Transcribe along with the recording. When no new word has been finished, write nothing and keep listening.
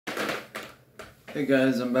Hey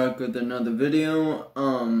guys, I'm back with another video.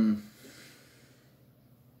 Iron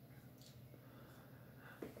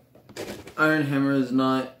Hammer is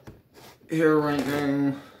not here right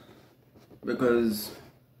now because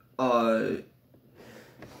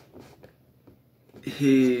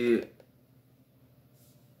he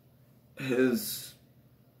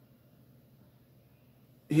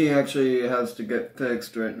actually has to get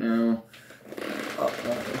fixed right now.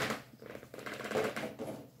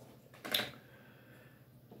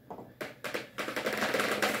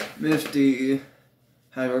 Misty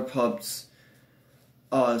had her pups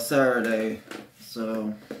Saturday,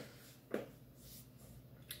 so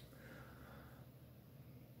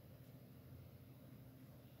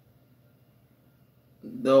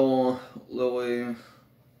they'll literally,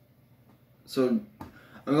 so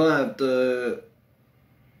I'm gonna have to,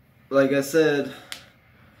 like I said,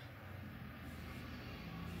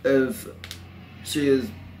 if she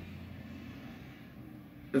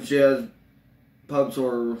has pups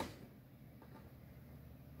or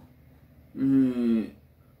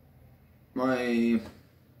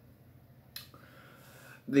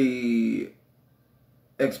the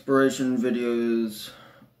expiration videos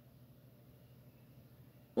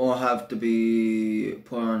will have to be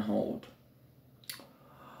put on hold.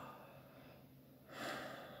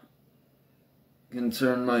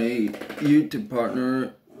 Concern my YouTube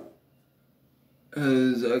partner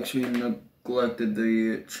has actually neglected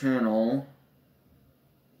the channel.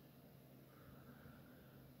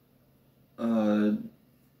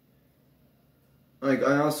 Like,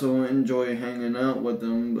 I also enjoy hanging out with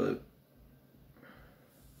him, but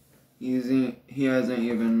he hasn't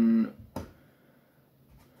even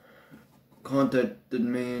contacted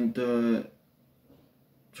me to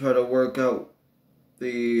try to work out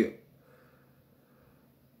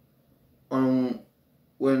on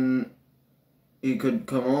when he could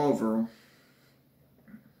come over.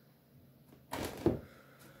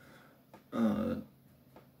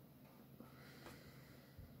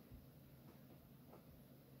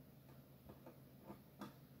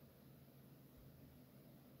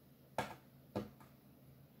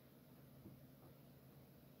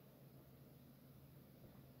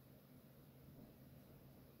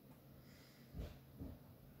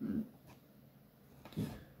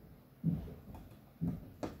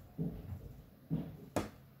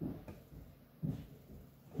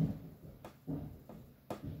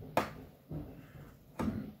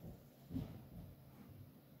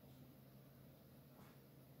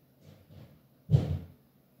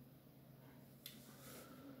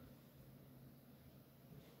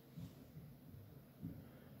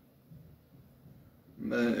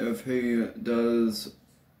 But if he does,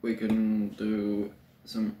 we can do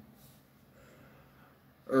some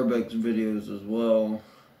Urbex videos as well.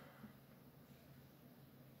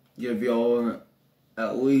 Give y'all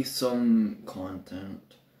at least some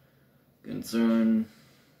content. Concern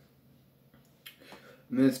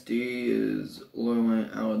Misty is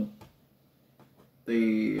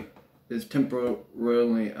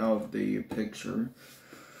temporarily out of the picture.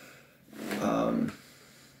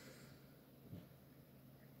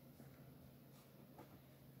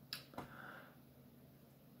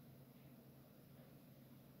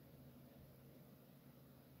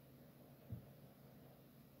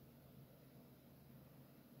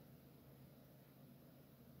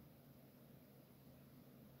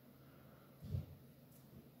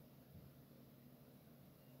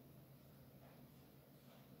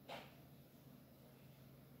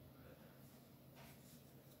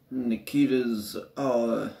 Nikita's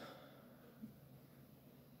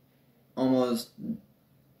almost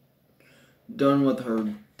done with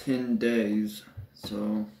her 10 days,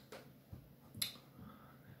 so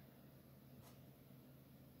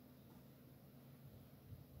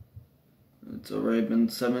it's already been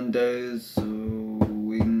 7 days, so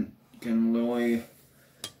we can literally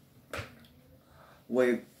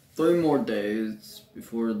wait 3 more days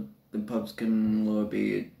before the pups can literally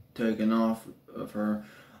be taken off of her.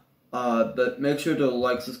 But make sure to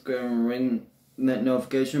like, subscribe, and ring that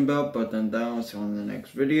notification bell button down. See you on the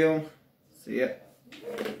next video. See ya.